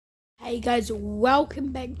Hey guys,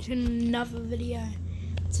 welcome back to another video.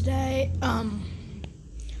 Today,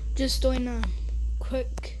 just doing a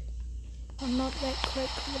quick, not that quick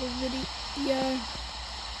little video,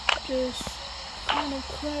 just kind of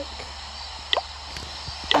quick.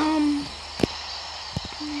 I'm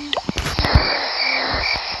gonna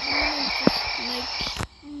just make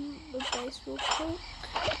the base real quick.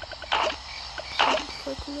 Just a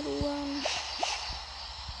quick little one.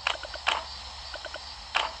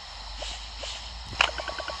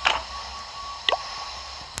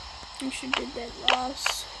 I should did that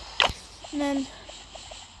last. And then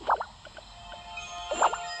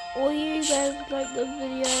all you guys like the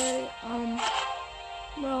video,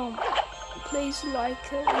 well, please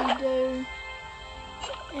like it, we do.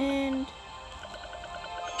 And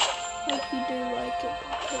hope you do like it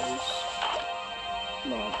because,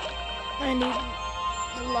 well, I need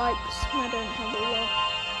the likes. I don't have a lot.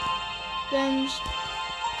 Then just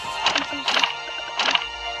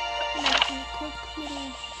making a quick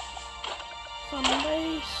little fun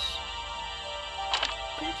base.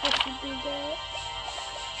 I think I should do that.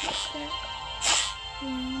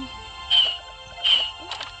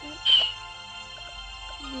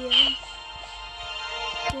 Yeah.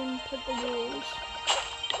 Then put the walls.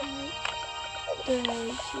 Don't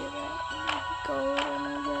really see that. Gold and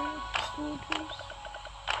all that. Soldiers.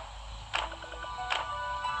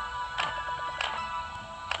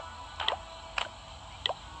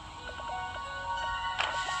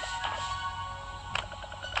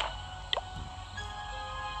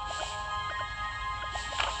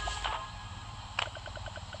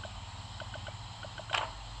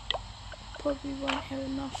 Probably won't have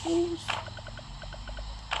enough walls.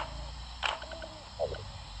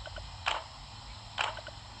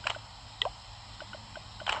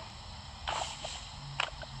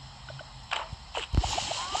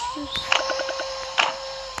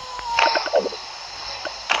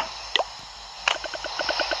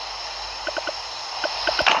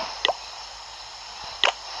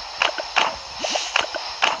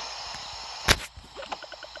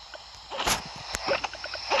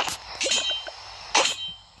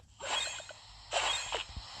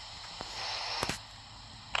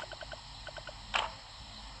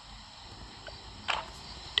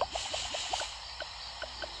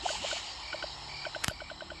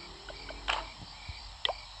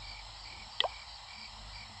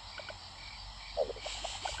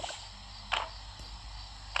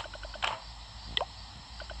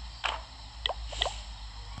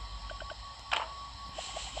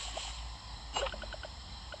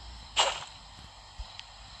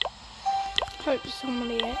 Hope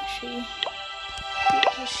somebody actually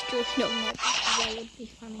gets destroyed on that because that would be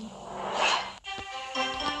funny.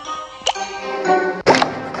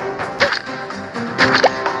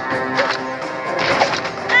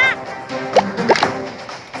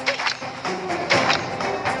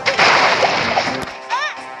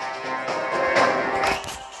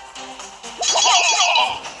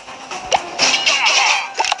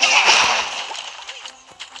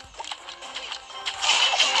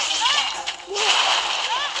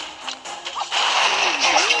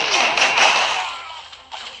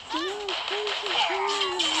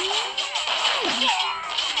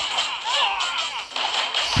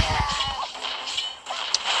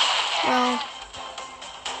 Well,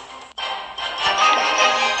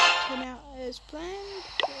 turn out as planned.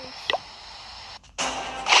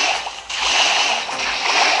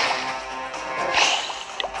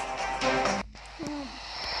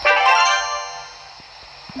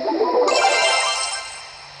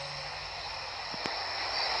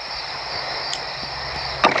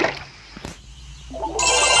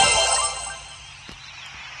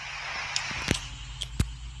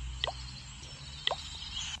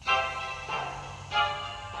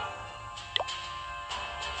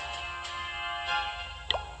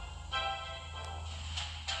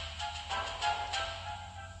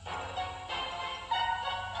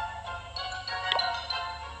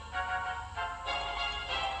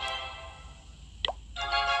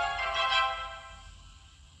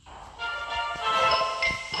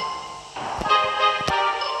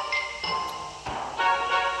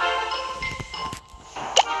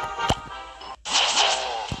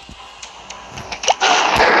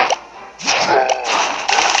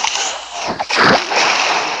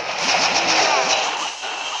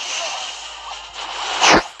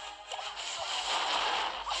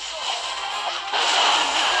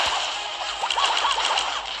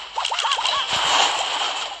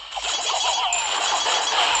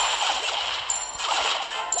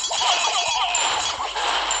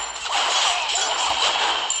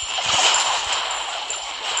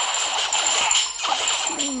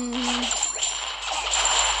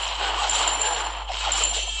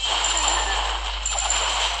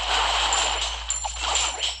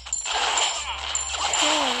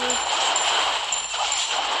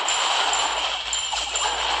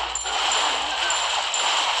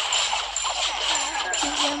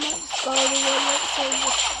 go to the let's say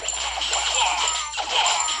this.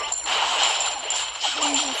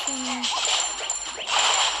 I'm just gonna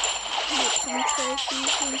get some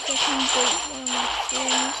trophies and so I can beat one of my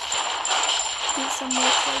friends. Get some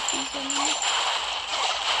more trophies on me.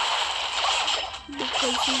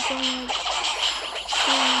 Because he's on like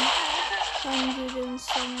 700 and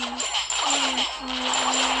something. I'm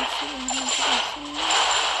 700 and something.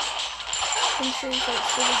 I'm sure he's like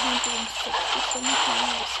 760 something,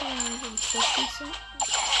 like 750 something.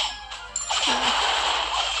 Yeah.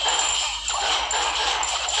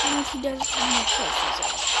 And he does have more trophies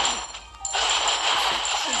actually.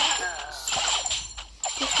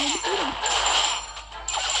 Just need to beat him.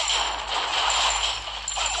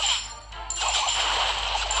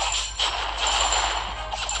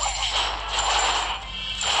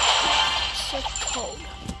 So cold.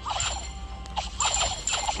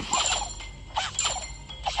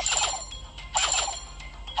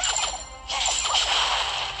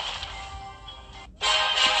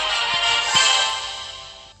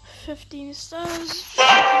 $15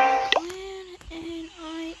 clan, and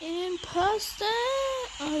I am past it.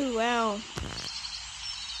 Oh wow.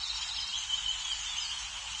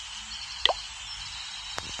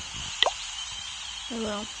 Oh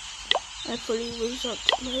well. I thought he was up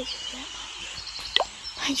to load that much.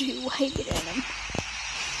 I just waited at him.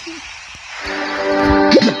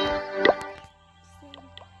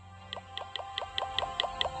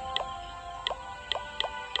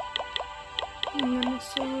 I'm gonna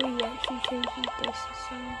say he actually changed his base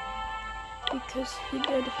design. Because he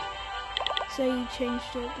did say he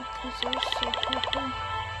changed it because it was so copy.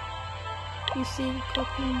 You see the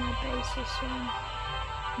copy in my base design.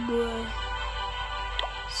 Bruh.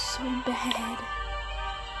 So bad.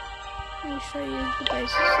 Let me show you the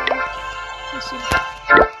base design. You see,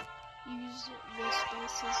 use this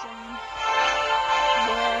base design.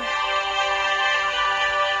 Bruh.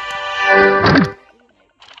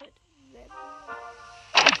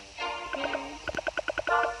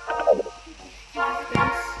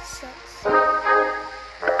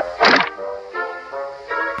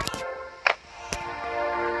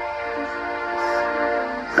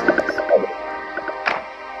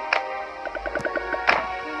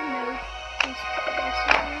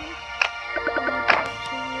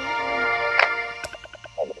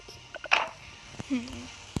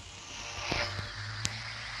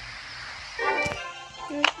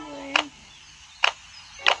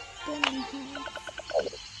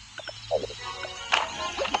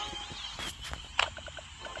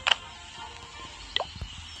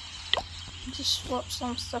 Just swap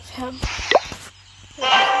some stuff out.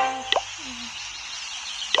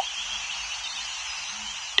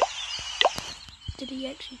 Did he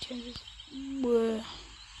actually change his?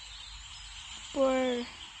 Bro.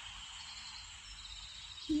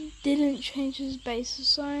 He didn't change his base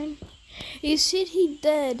design. He said he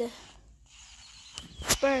did.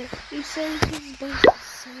 Bro, he said his base is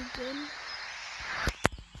so good.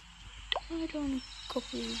 I don't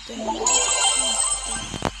copy them.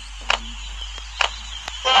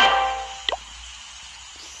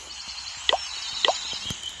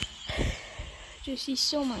 Just he's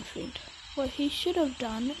still my friend. What he should have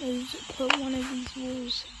done is put one of these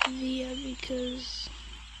walls there because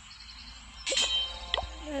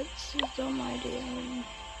that's a dumb idea.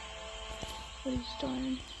 What he's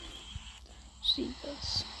doing. See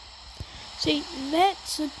this. See,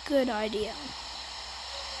 that's a good idea.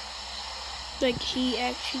 Like he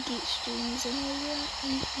actually gets streams and all that.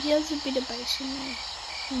 And he has a bit of base in there.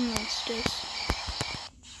 And that's just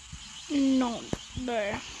not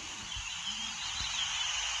there.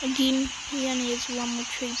 Again, he only has one more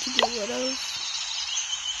tree to get rid of.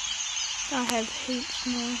 I have heaps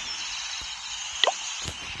more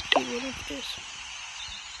to get rid of this.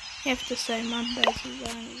 I have to say my base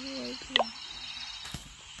design is really good.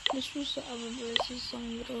 This was the other base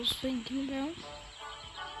design that I was thinking about.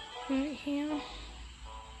 Right here.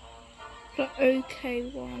 The OK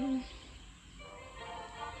one.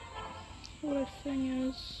 What a thing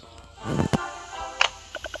is.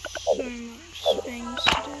 So much things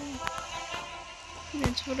to do.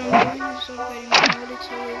 That's what I'm doing, is upgrading my water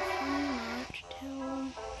tower, Arch Tower,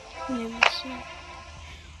 and everything.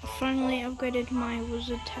 I finally upgraded my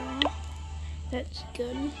wizard tower. That's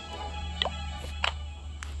good.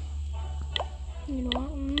 You know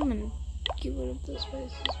what, I'm gonna get rid of this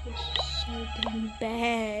base. This base is so damn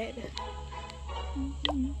bad.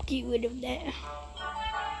 Get rid of that.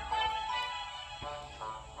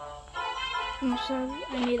 Also,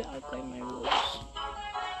 I need to upgrade my rules.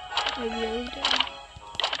 I really do.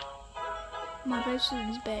 My base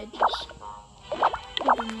is bad, just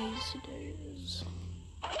what I need to do is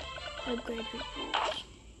Upgrade his balls.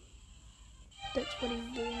 That's what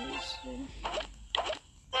he's doing.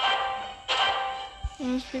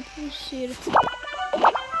 Most people see it. Do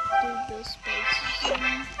the spaces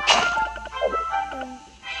in.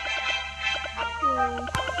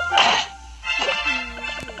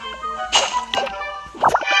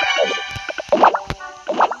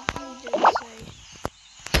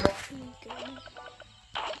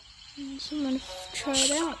 So I'm gonna try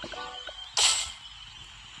it out.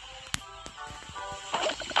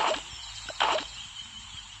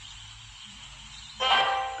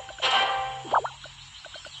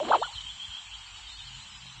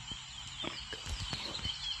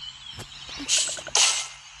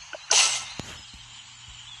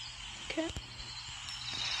 Okay.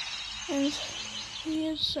 And he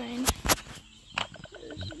is saying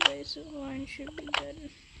this basic line should be good.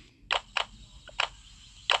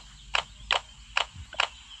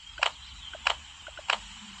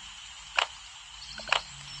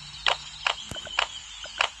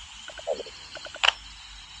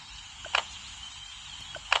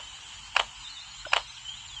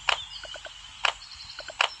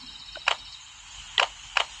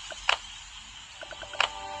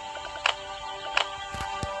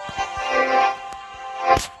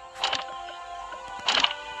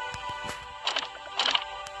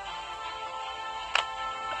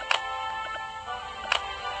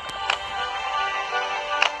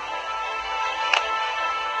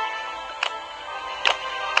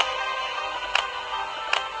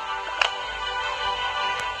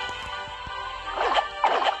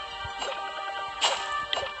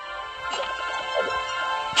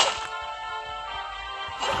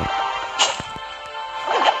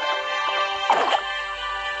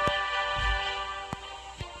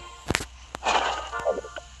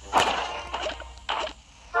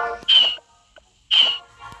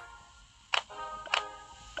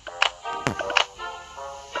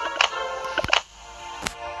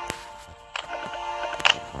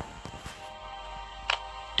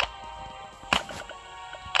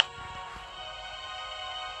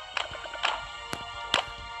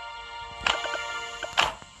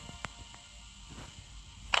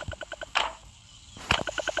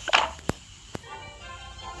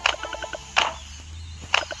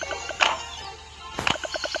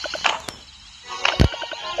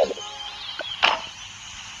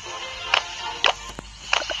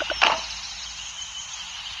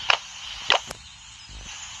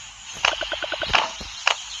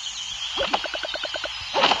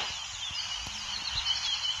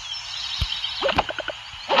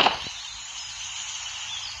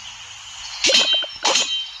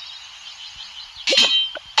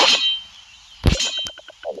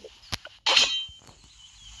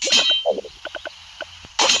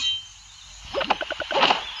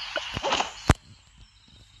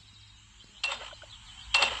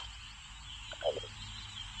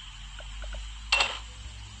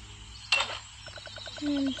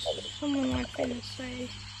 And someone might finna say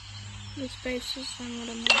the spaces on what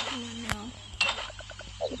I'm making right now.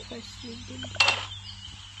 It's supposed to be good.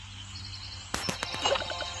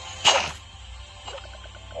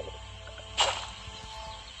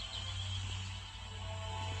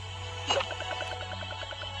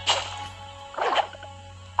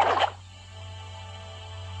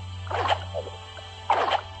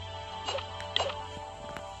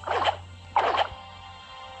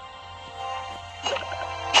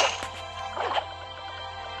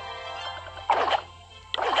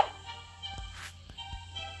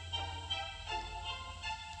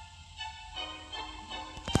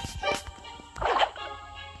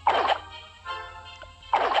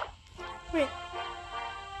 Wait.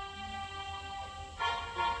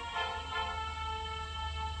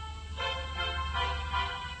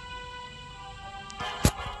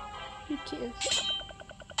 Who cares?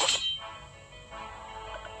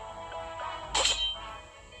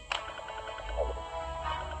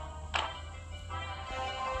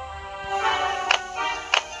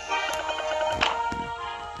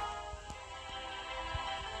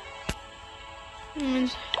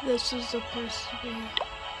 And this is supposed to be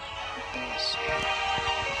the base.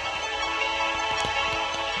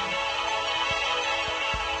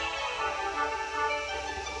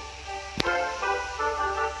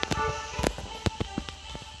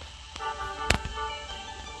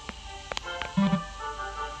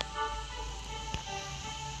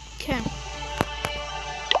 Okay.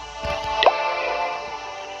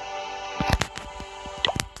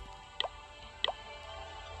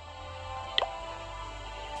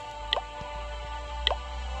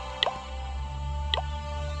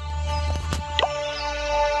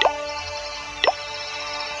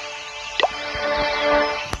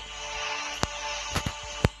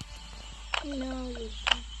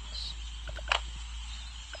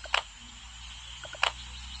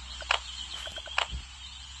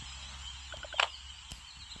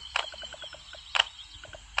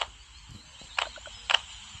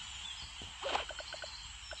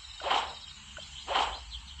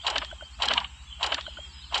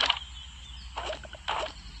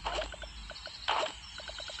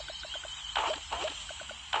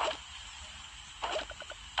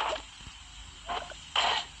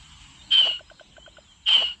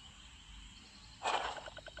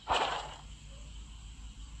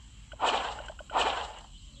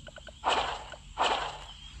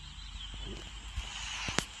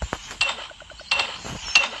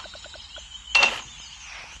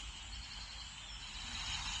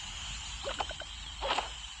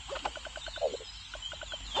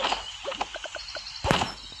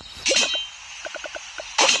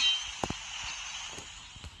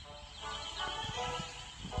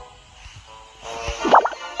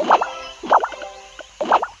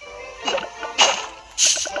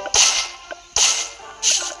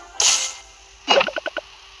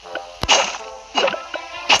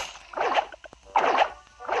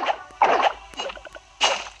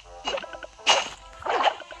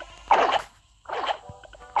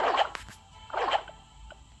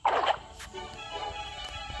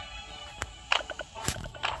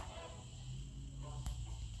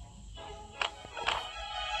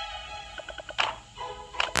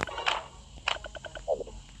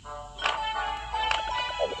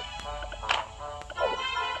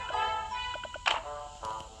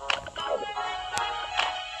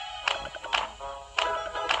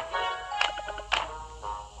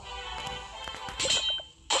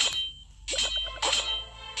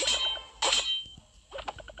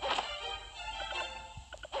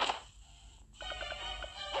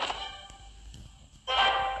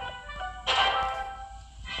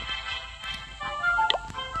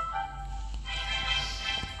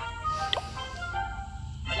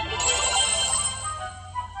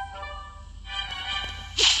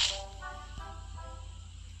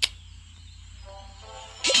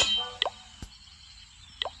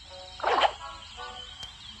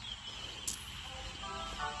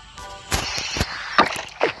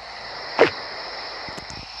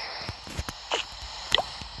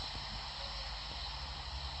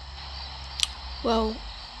 Well,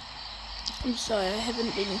 I'm sorry, I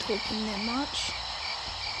haven't been talking that much.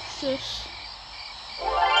 Just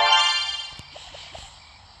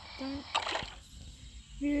don't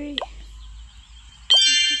really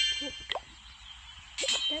talk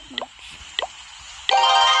that much.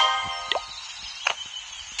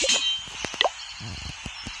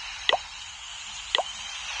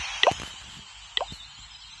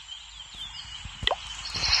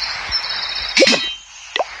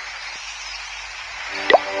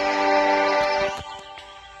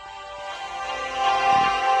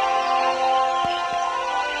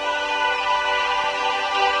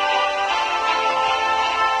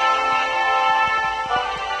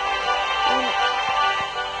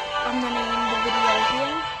 I'm gonna end the video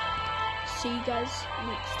here. See you guys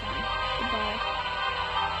next time. Goodbye.